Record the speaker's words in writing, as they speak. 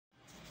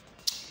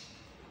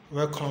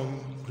Welcome,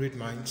 great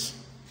minds.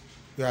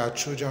 We are at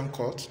Trojan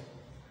Court.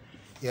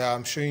 Yeah,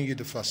 I'm showing you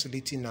the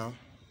facility now.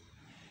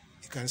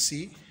 You can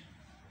see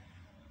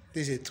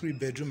this is a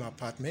 3-bedroom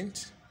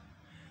apartment.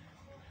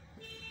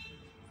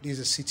 This is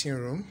a sitting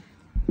room.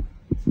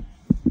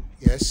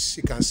 Yes,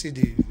 you can see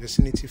the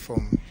vicinity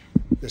from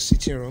the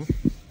sitting room.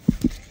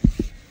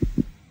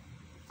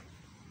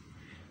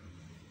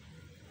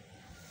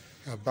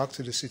 Back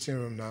to the sitting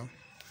room now.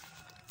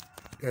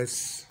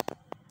 Yes.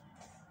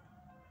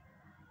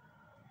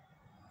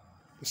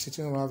 The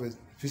sitting room have a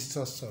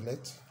visitor's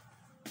toilet.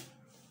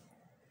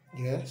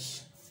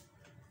 Yes.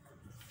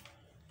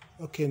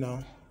 Okay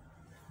now.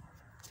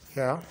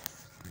 Yeah.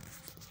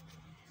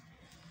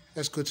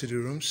 Let's go to the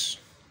rooms.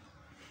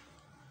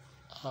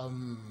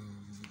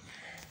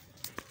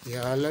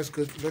 Yeah, let's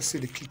see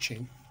the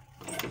kitchen.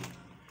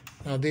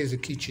 Now there's the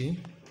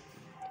kitchen.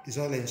 It's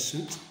all en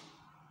suite.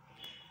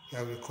 You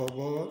have a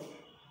cupboard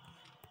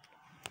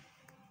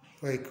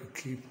where you could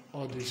keep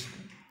all these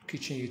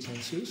kitchen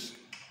utensils.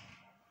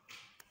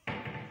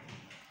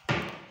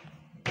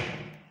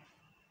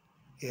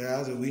 Here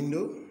has a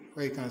window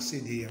where you can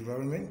see the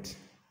environment.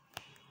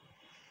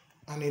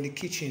 And in the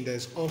kitchen,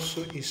 there's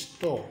also a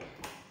store.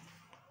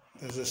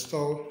 There's a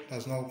store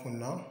that's not open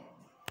now,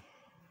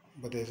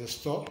 but there's a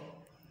store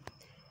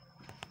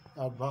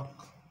out back.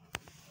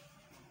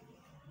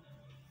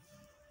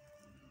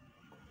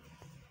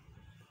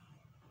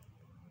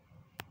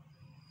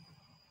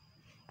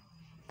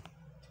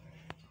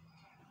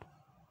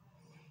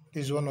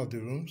 This is one of the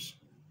rooms.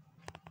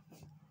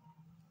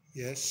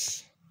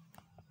 Yes.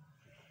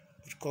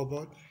 With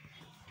cupboard.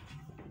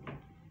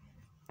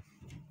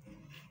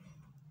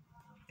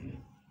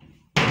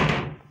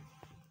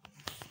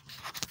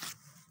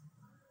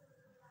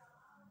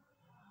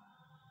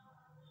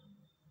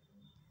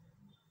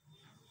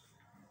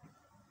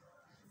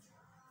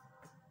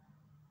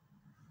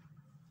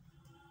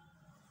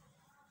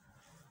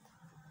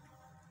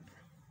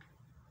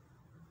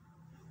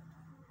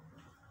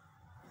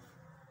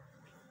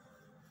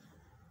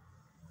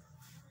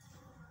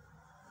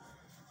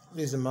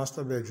 This is the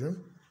master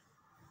bedroom.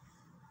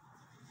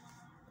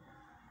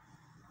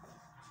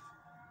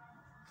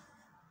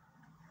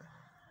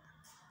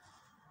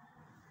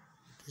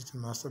 This is the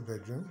master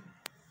bedroom.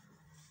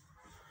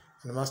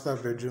 In the master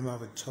bedroom, I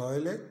have a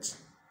toilet.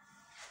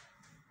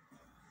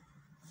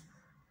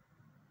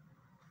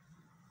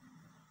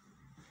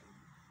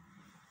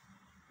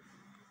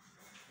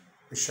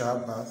 A shower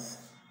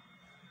bath.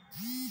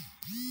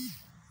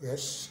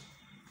 Yes.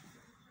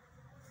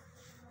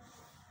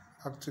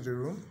 Back to the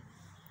room.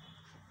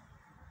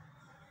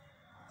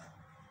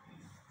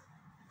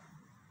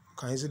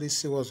 You can easily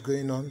see what's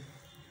going on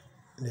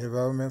in the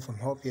environment from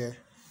up here.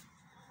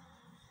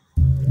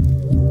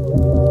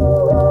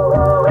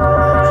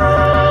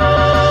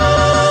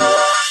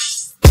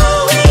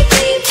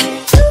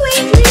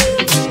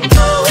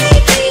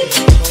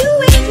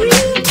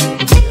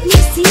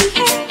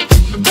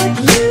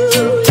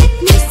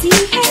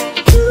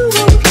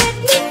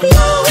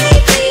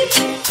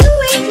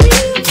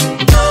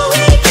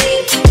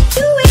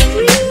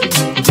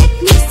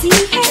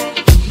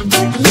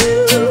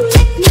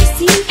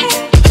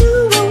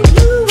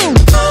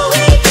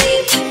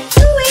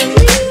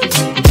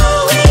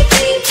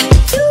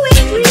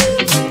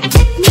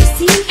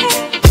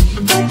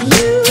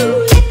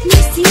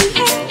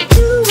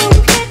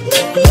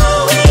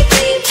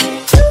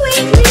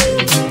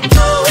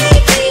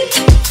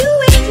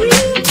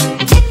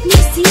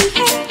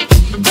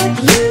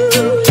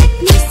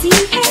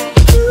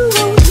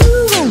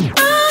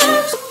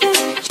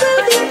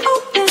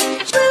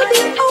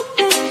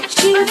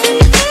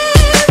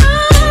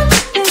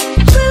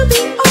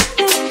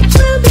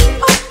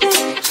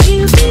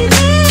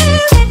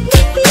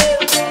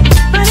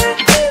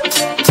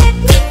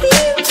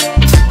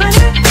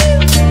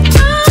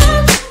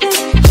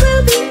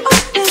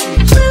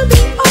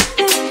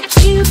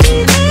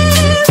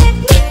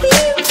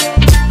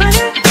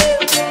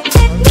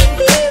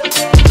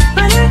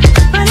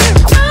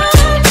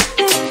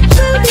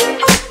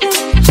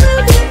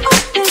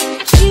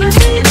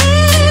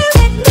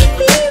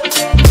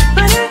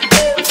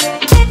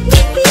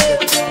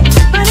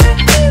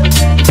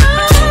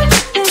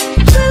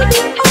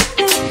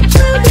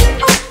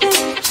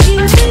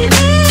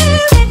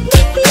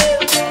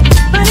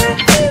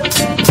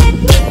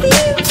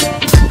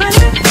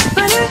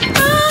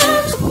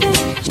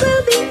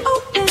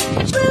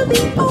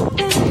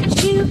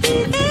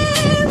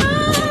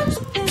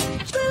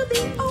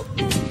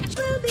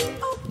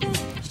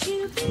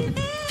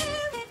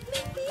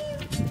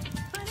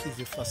 This is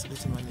the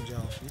facility manager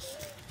office.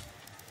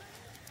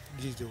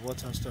 This is the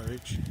water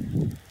storage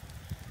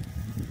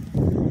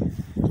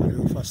for the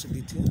whole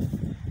facility.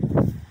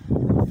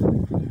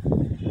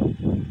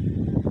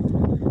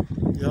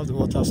 You have the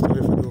water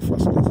storage for the whole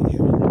facility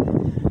here.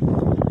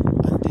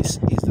 And this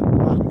is the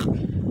back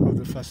of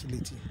the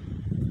facility.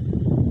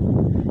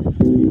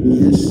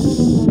 Yes,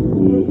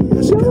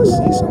 as you can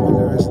see, some of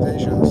the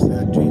residentials, they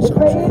are doing some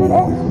training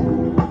here.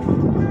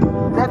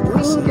 That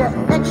means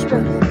extra.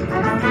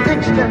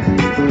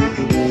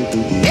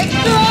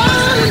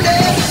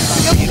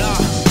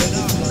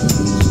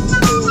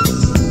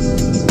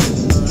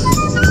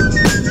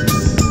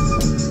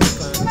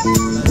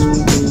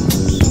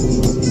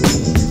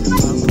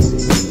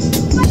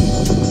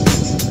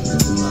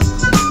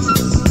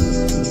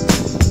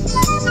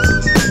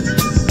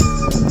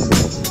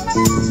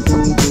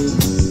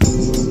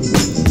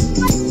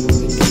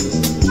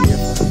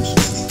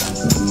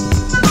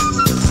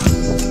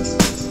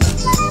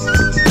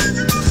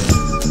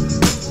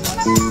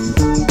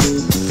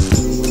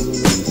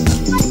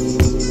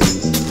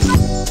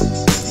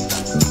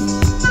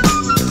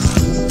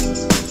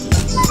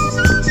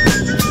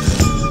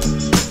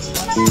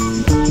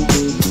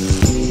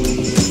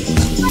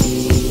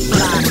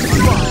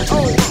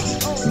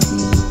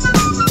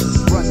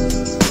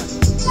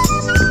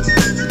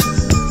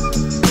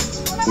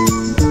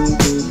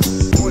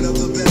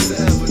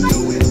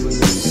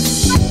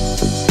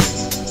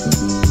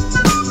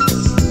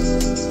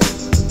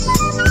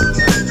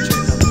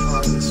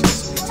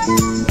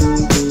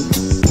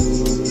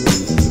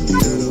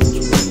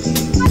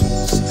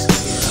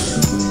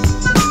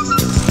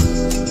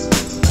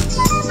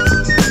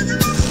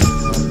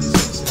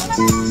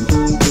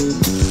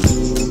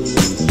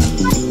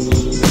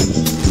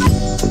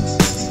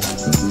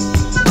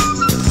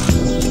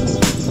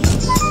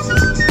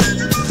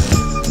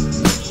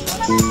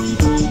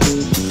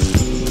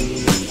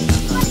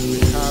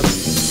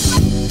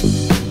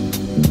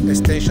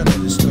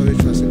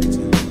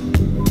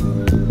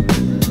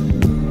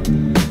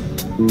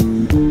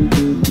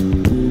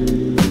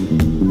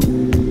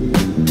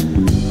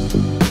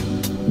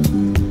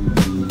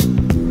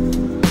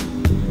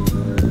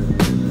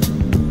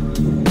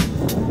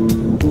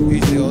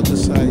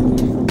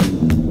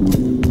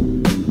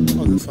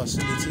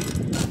 facility.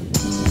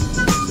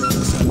 The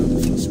other side of the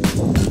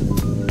facility.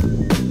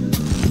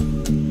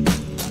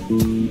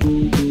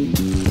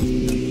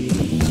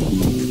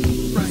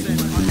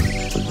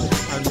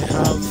 And we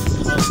have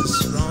houses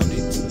around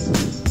it.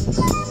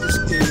 This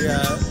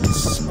area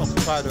is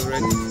occupied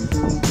already.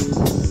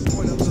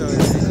 So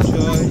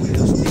enjoy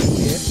your stay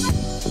here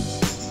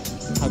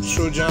at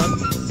Trojan,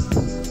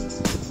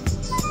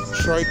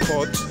 Troy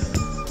Court,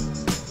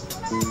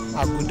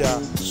 Aguda,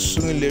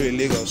 Surulere,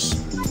 Lagos.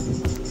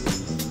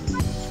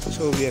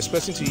 So we're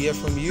expecting to hear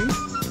from you.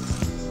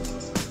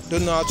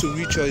 Don't know how to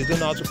reach us, don't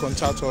know how to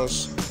contact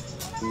us,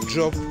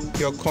 drop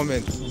your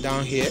comment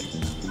down here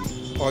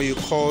or you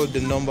call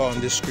the number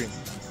on the screen.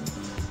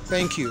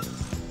 Thank you.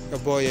 Your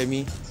boy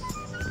Emi.